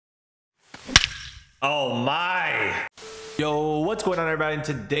Oh my. Yo, what's going on, everybody? In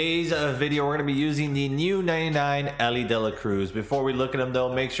today's video, we're going to be using the new 99 Elly de la Cruz. Before we look at them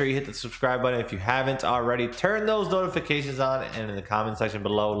though, make sure you hit the subscribe button if you haven't already. Turn those notifications on, and in the comment section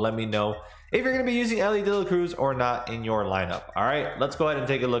below, let me know if you're going to be using Elly de la Cruz or not in your lineup. All right, let's go ahead and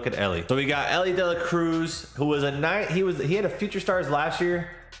take a look at Elly. So we got Elly de la Cruz, who was he had a Future Stars last year,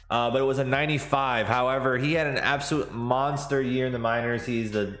 but it was a 95. However, he had an absolute monster year in the minors.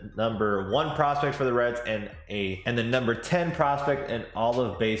 He's the #1 prospect for the Reds and the #10 prospect in all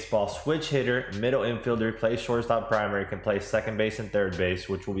of baseball. Switch hitter, middle infielder, plays shortstop primary, can play second base and third base,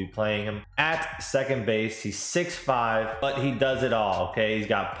 which will be playing him at second base. He's 6'5", but he does it all. Okay, he's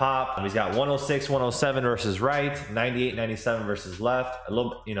got pop. He's got 106, 107 versus right, 98, 97 versus left. A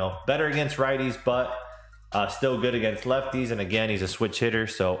little, better against righties, but still good against lefties. And again, he's a switch hitter,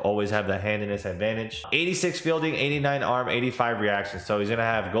 so always have the handiness advantage. 86 fielding, 89 arm, 85 reaction. So he's gonna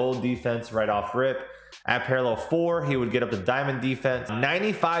have gold defense right off rip. At parallel 4, he would get up to diamond defense.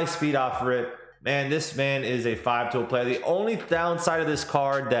 95 speed off rip. Man, this man is a 5-tool player. The only downside of this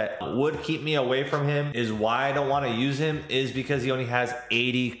card that would keep me away from him is why I don't want to use him is because he only has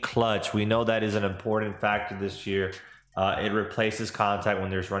 80 clutch. We know that is an important factor this year. It replaces contact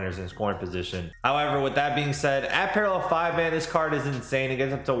when there's runners in scoring position. However, with that being said, at parallel 5, man, this card is insane. It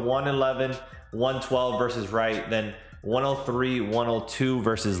gets up to 111, 112 versus right, then 103, 102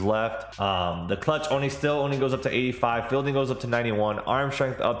 versus left. The clutch still only goes up to 85. Fielding goes up to 91. Arm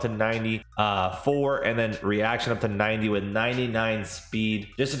strength up to 94, and then reaction up to 90 with 99 speed.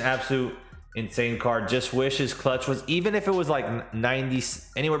 Just an absolute insane card. Just wish his clutch was, even if it was like 90,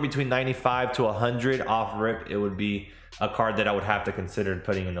 anywhere between 95 to 100 off rip, it would be a card that I would have to consider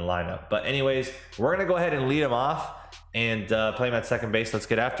putting in the lineup. But anyways, we're gonna go ahead and lead him off and play him at second base. Let's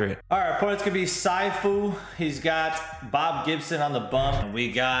get after it. All right, opponent's gonna be Saifu. He's got Bob Gibson on the bump.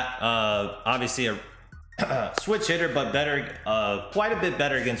 We got obviously a switch hitter, but better, quite a bit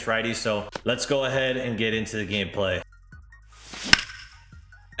better against righties. So let's go ahead and get into the gameplay.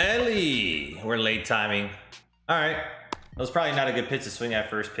 Elly, we're late timing. All right, that was probably not a good pitch to swing at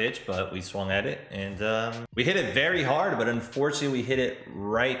first pitch, but we swung at it and we hit it very hard, but unfortunately we hit it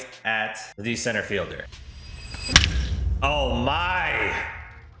right at the center fielder. Oh my.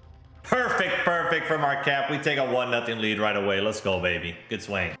 Perfect from our cap. We take a 1-0 lead right away. Let's go, baby. Good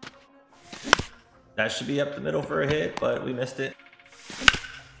swing. That should be up the middle for a hit, but we missed it.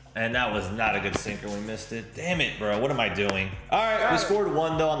 And that was not a good sinker. We missed it. Damn it, bro. What am I doing? All right, we scored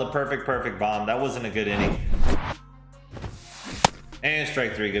 1 though on the perfect bomb. That wasn't a good inning. And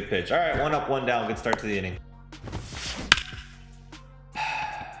strike 3, good pitch. All right, 1 up, 1 down. Good start to the inning.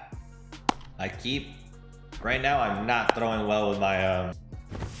 Right now, I'm not throwing well with my,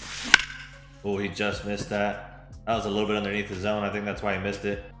 oh, he just missed that. That was a little bit underneath the zone. I think that's why he missed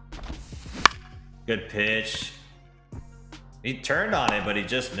it. Good pitch. He turned on it, but he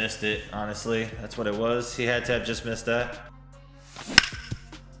just missed it, honestly. That's what it was. He had to have just missed that.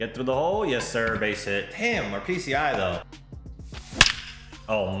 Get through the hole. Yes, sir. Base hit. Damn, our PCI, though.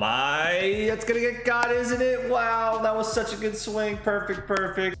 Oh, my. That's going to get got, isn't it? Wow, that was such a good swing.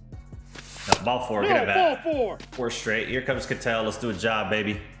 Perfect. No, ball 4. Get it back. Ball 4. 4 straight. Here comes Cattell. Let's do a job,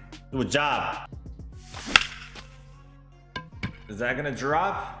 baby. Do a job. Is that going to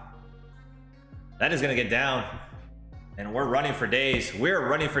drop? That is going to get down. And we're running for days. We're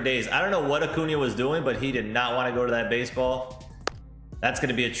running for days. I don't know what Acuna was doing, but he did not want to go to that baseball. That's going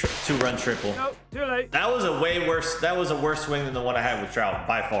to be a 2-run triple. Nope, too late. That was a way worse. That was a worse swing than the one I had with Trout,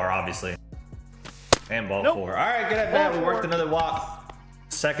 by far, obviously. And ball 4. All right, good at bat. We worked another walk.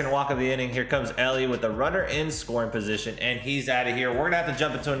 Second walk of the inning. Here comes Elly with the runner in scoring position, and he's out of here. We're gonna have to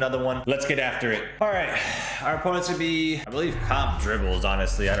jump into another one. Let's get after it. All right, our opponents would be, I believe, comp dribbles.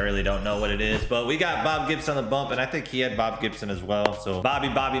 Honestly, I really don't know what it is, but we got Bob Gibson on the bump, and I think he had Bob Gibson as well. So Bobby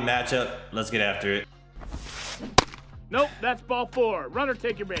matchup. Let's get after it. Nope, that's ball 4. Runner,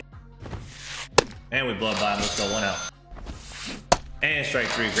 take your base. And we blow by him. Let's go 1 out. And strike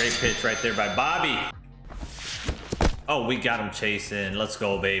 3. Great pitch right there by Bobby. Oh, we got him chasing. Let's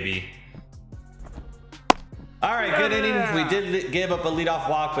go, baby. All right, good inning. We did give up a leadoff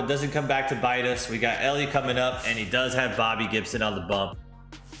walk, but doesn't come back to bite us. We got Elly coming up, and he does have Bobby Gibson on the bump.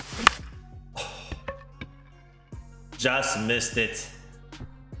 Just missed it.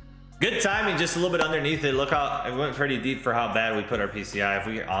 Good timing, just a little bit underneath it. Look how it went pretty deep for how bad we put our PCI. If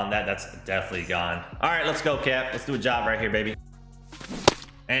we get on that, that's definitely gone. All right, let's go, Cap. Let's do a job right here, baby.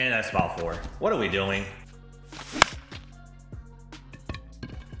 And that's ball 4. What are we doing?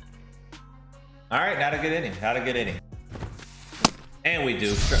 All right, not a good inning. And we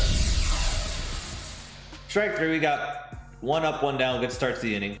do. Strike 3, we got 1 up, 1 down. Good start to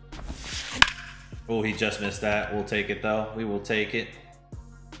the inning. Oh, he just missed that. We'll take it though. We will take it.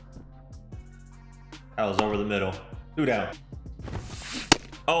 That was over the middle. 2 down.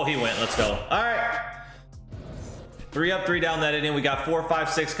 Oh, he went. Let's go. All right. 3 up, 3 down that inning. We got 4, 5,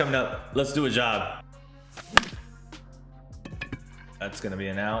 6 coming up. Let's do a job. That's going to be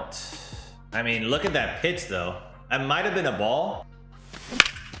an out. I mean, look at that pitch, though. That might have been a ball.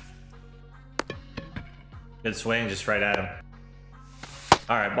 Good swing, just right at him.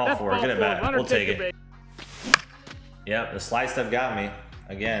 All right, ball 4. Get it back. We'll take it. Yep, the slide stuff got me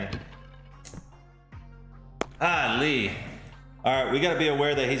again. Ah, Lee. All right, we got to be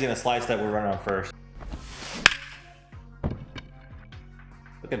aware that he's going to slide step. We're running on first.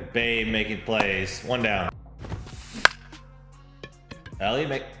 Look at Babe making plays. 1 down. Elly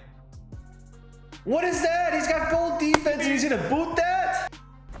make. What is that? He's got gold defense and he's going to boot that?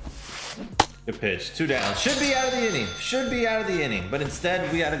 Good pitch. 2 down. Should be out of the inning. Should be out of the inning. But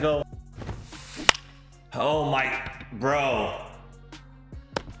instead, we got to go. Oh, my. Bro.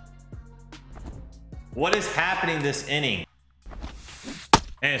 What is happening this inning?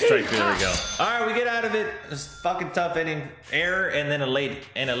 And strike 3. There we go. All right, we get out of it. It's fucking tough inning. Error and then a late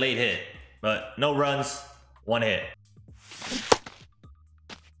hit. But no runs. 1 hit.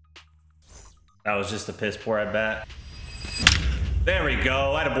 That was just a piss poor at bat. There we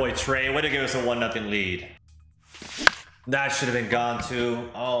go. Attaboy Trey. Way to give us a 1-0 lead. That should have been gone too.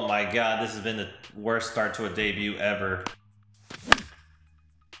 Oh my god, this has been the worst start to a debut ever.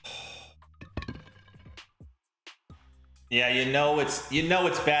 Yeah, you know it's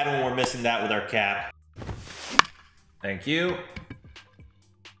bad when we're missing that with our cap. Thank you.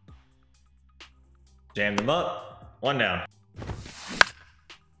 Jammed them up. 1 down.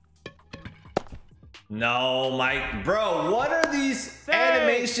 No, Mike. Bro, what are these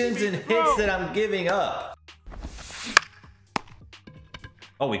animations and hits that I'm giving up?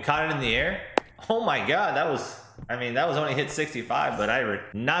 Oh, we caught it in the air? Oh my god, that was... I mean, that was only hit 65, but I did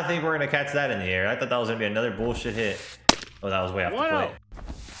not think we're going to catch that in the air. I thought that was going to be another bullshit hit. Oh, that was way off the plate.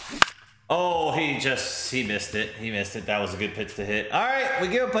 Oh, he missed it. He missed it. That was a good pitch to hit. All right, we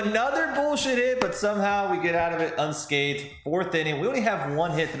give up another bullshit hit, but somehow we get out of it unscathed. 4th inning. We only have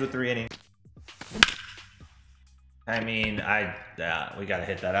 1 hit through 3 innings. I mean, we got to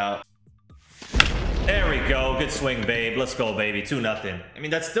hit that out. There we go. Good swing, babe. Let's go, baby. 2-0. I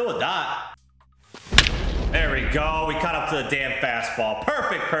mean, that's still a dot. There we go. We caught up to the damn fastball.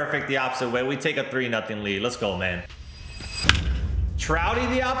 Perfect. The opposite way. We take a 3-0 lead. Let's go, man. Trouty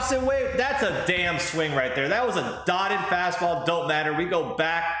the opposite way. That's a damn swing right there. That was a dotted fastball. Don't matter. We go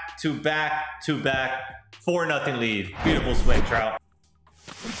back to back to back. 4-0 lead. Beautiful swing, Trout.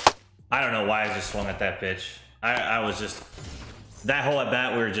 I don't know why I just swung at that pitch. I was just... That whole at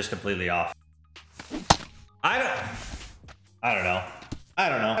bat, we were just completely off. I don't know.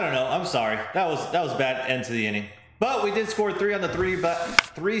 I'm sorry. That was a bad end to the inning. But we did score 3 on the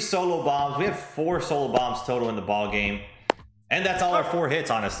 3 solo bombs. We have 4 solo bombs total in the ball game. And that's all our 4 hits,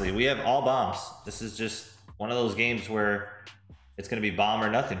 honestly. We have all bombs. This is just one of those games where it's going to be bomb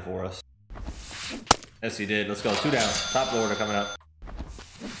or nothing for us. Yes, he did. Let's go. 2 down. Top of the order coming up.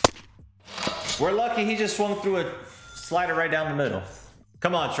 We're lucky he just swung through a slider right down the middle.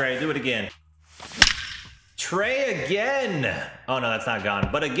 Come on, Trey. Do it again. Trey again. Oh, no, that's not gone.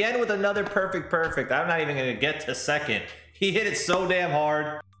 But again with another perfect. I'm not even going to get to second. He hit it so damn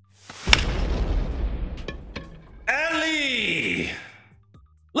hard. Elly!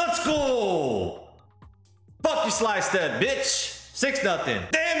 Let's go! Fuck you, slice that, bitch.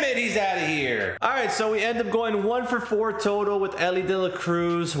 6-0. Damn it, he's out of here. All right, so we end up going 1 for 4 total with Elly de la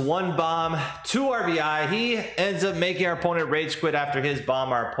Cruz. 1 bomb, 2 RBI. He ends up making our opponent rage quit after his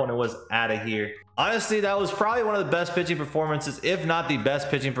bomb. Our opponent was out of here. Honestly, that was probably one of the best pitching performances, if not the best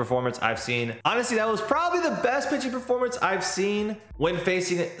pitching performance I've seen. Honestly, that was probably the best pitching performance I've seen when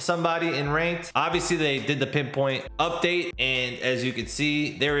facing somebody in ranked. Obviously, they did the pinpoint update, and as you can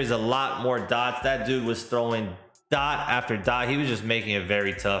see, there is a lot more dots. That dude was throwing dot after dot. He was just making it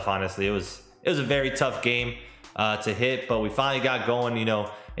very tough. Honestly, it was a very tough game to hit, but we finally got going. You know,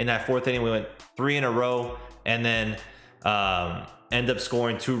 in that 4th inning, we went 3 in a row, and then end up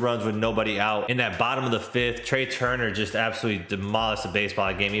scoring 2 runs with nobody out. In that bottom of the 5th, Trey Turner just absolutely demolished the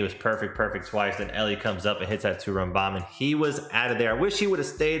baseball game. He was perfect twice. Then Elly comes up and hits that 2-run bomb, and he was out of there. I wish he would have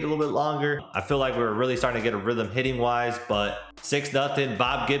stayed a little bit longer. I feel like we were really starting to get a rhythm hitting wise, but 6-0.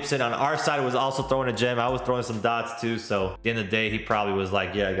 Bob Gibson on our side was also throwing a gem. I was throwing some dots too. So at the end of the day, he probably was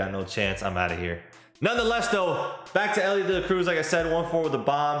like, yeah, I got no chance. I'm out of here. Nonetheless, though, back to Elly de la Cruz. Like I said, 1-4 with a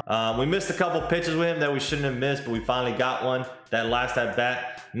bomb. We missed a couple pitches with him that we shouldn't have missed, but we finally got one that last at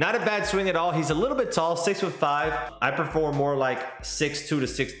bat. Not a bad swing at all. He's a little bit tall, 6'5". I prefer more like 6'2" to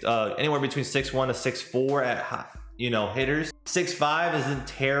 6, anywhere between 6'1" to 6'4" at hitters. 6'5" isn't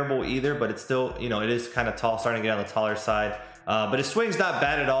terrible either, but it's still, it is kind of tall, starting to get on the taller side. But his swing's not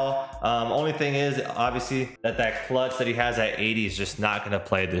bad at all. Only thing is, obviously, that clutch that he has at 80 is just not going to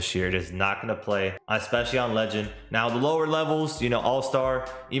play this year. It is not going to play, especially on Legend. Now, the lower levels, All-Star,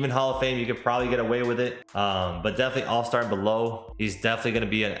 even Hall of Fame, you could probably get away with it. But definitely All-Star and below, he's definitely going to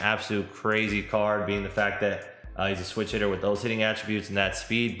be an absolute crazy card, being the fact that he's a switch hitter with those hitting attributes and that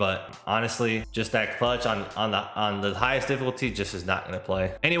speed. But honestly, just that clutch on the highest difficulty just is not going to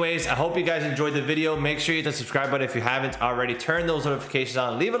play. Anyways, I hope you guys enjoyed the video. Make sure you hit the subscribe button if you haven't already. Turn those notifications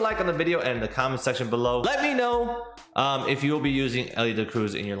on. Leave a like on the video and in the comment section below. Let me know if you will be using Elly de la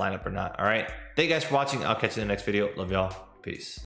Cruz in your lineup or not. All right. Thank you guys for watching. I'll catch you in the next video. Love y'all. Peace.